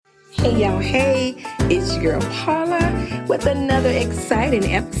Hey y'all, hey, it's your girl Paula with another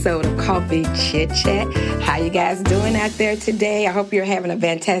exciting episode of Coffee Chit Chat. How you guys doing out there today? I hope you're having a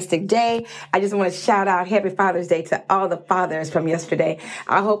fantastic day. I just want to shout out Happy Father's Day to all the fathers from yesterday.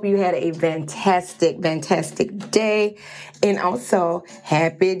 I hope you had a fantastic day. And also,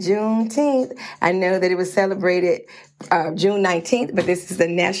 happy Juneteenth. I know that it was celebrated June 19th, but this is the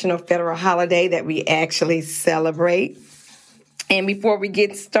national federal holiday that we actually celebrate. And before we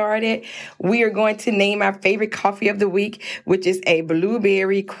get started, we are going to name our favorite coffee of the week, which is a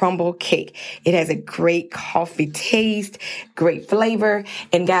blueberry crumble cake. It has a great coffee taste, great flavor.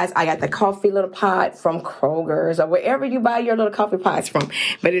 And guys, I got the coffee little pot from Kroger's or wherever you buy your little coffee pots from.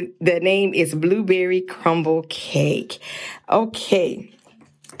 But the name is blueberry crumble cake. Okay,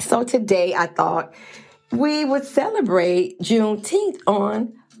 so today I thought we would celebrate Juneteenth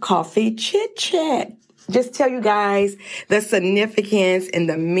on Coffee Chit Chat. Just tell you guys the significance and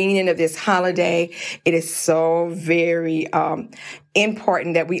the meaning of this holiday. It is so very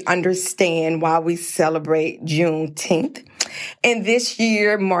important that we understand why we celebrate Juneteenth. And this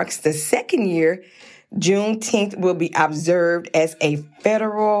year marks the second year Juneteenth will be observed as a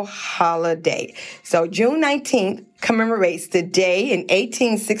federal holiday. So June 19th commemorates the day in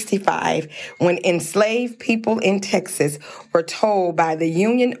 1865 when enslaved people in Texas were told by the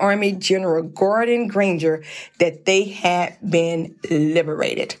Union Army General Gordon Granger that they had been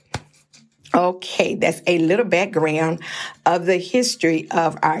liberated. Okay, that's a little background of the history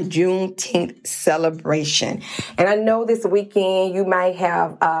of our Juneteenth celebration. And I know this weekend you might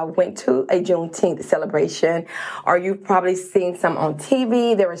have went to a Juneteenth celebration, or you've probably seen some on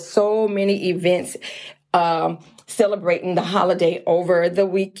TV. There are so many events celebrating the holiday over the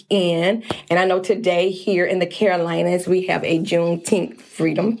weekend. And I know today here in the Carolinas, we have a Juneteenth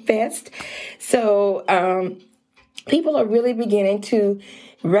Freedom Fest. So people are really beginning to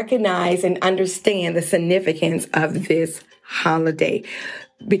recognize and understand the significance of this holiday,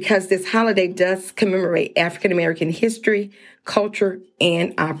 because this holiday does commemorate African American history, culture,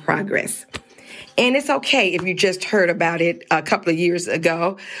 and our progress. And it's okay if you just heard about it a couple of years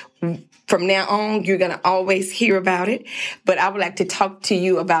ago. From now on, you're going to always hear about it. But I would like to talk to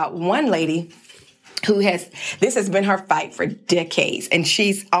you about one lady this has been her fight for decades, and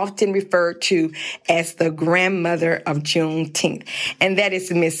she's often referred to as the grandmother of Juneteenth, and that is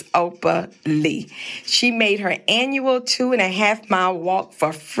Miss Opa Lee. She made her annual 2.5-mile walk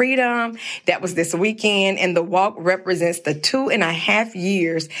for freedom. That was this weekend, and the walk represents the 2.5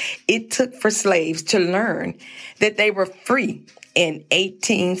 years it took for slaves to learn that they were free in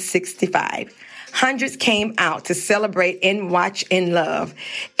 1865. Hundreds came out to celebrate and watch and love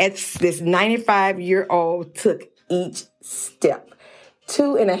as this 95-year-old took each step.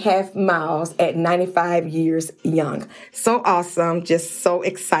 2.5 miles at 95 years young. So awesome, just so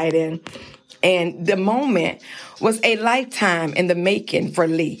exciting. And the moment was a lifetime in the making for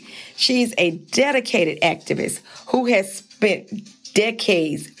Lee. She's a dedicated activist who has spent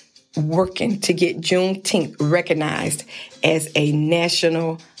decades working to get Juneteenth recognized as a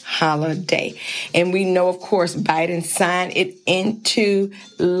national holiday. And we know, of course, Biden signed it into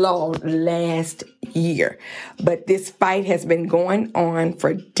law last year. But this fight has been going on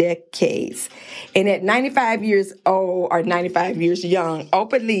for decades. And at 95 years old or 95 years young,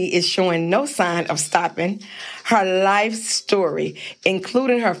 Opa Lee is showing no sign of stopping. Her life story,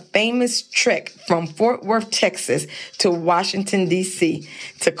 including her famous trek from Fort Worth, Texas to Washington, D.C.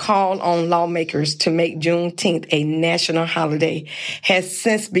 to call on lawmakers to make Juneteenth a national holiday, has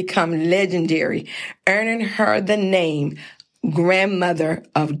since become legendary, earning her the name Grandmother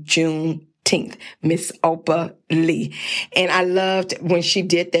of Juneteenth, Miss Opa Lee. And I loved when she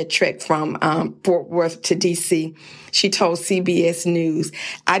did that trek from Fort Worth to D.C. She told CBS News,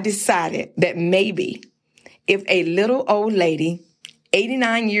 "I decided that maybe if a little old lady,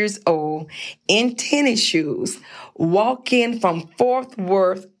 89 years old, in tennis shoes, walk in from Fort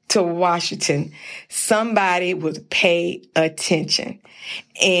Worth to Washington, somebody would pay attention."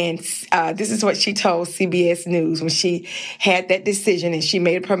 And this is what she told CBS News when she had that decision and she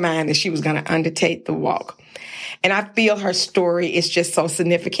made up her mind that she was going to undertake the walk. And I feel her story is just so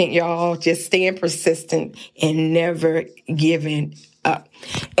significant, y'all. Just staying persistent and never giving up.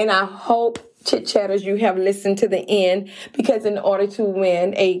 And I hope, Chit Chatters, you have listened to the end, because in order to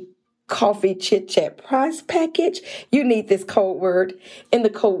win a Coffee Chit Chat prize package, you need this code word. And the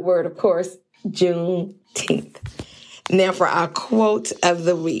code word, of course, Juneteenth. Now for our quote of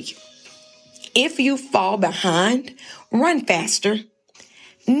the week. If you fall behind, run faster.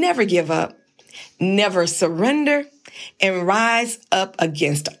 Never give up. Never surrender. And rise up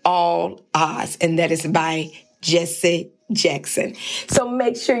against all odds. And that is by Jesse Jackson. So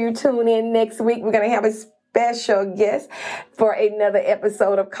make sure you tune in next week. We're going to have a special guest for another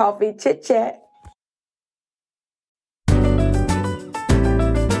episode of Coffee Chit Chat.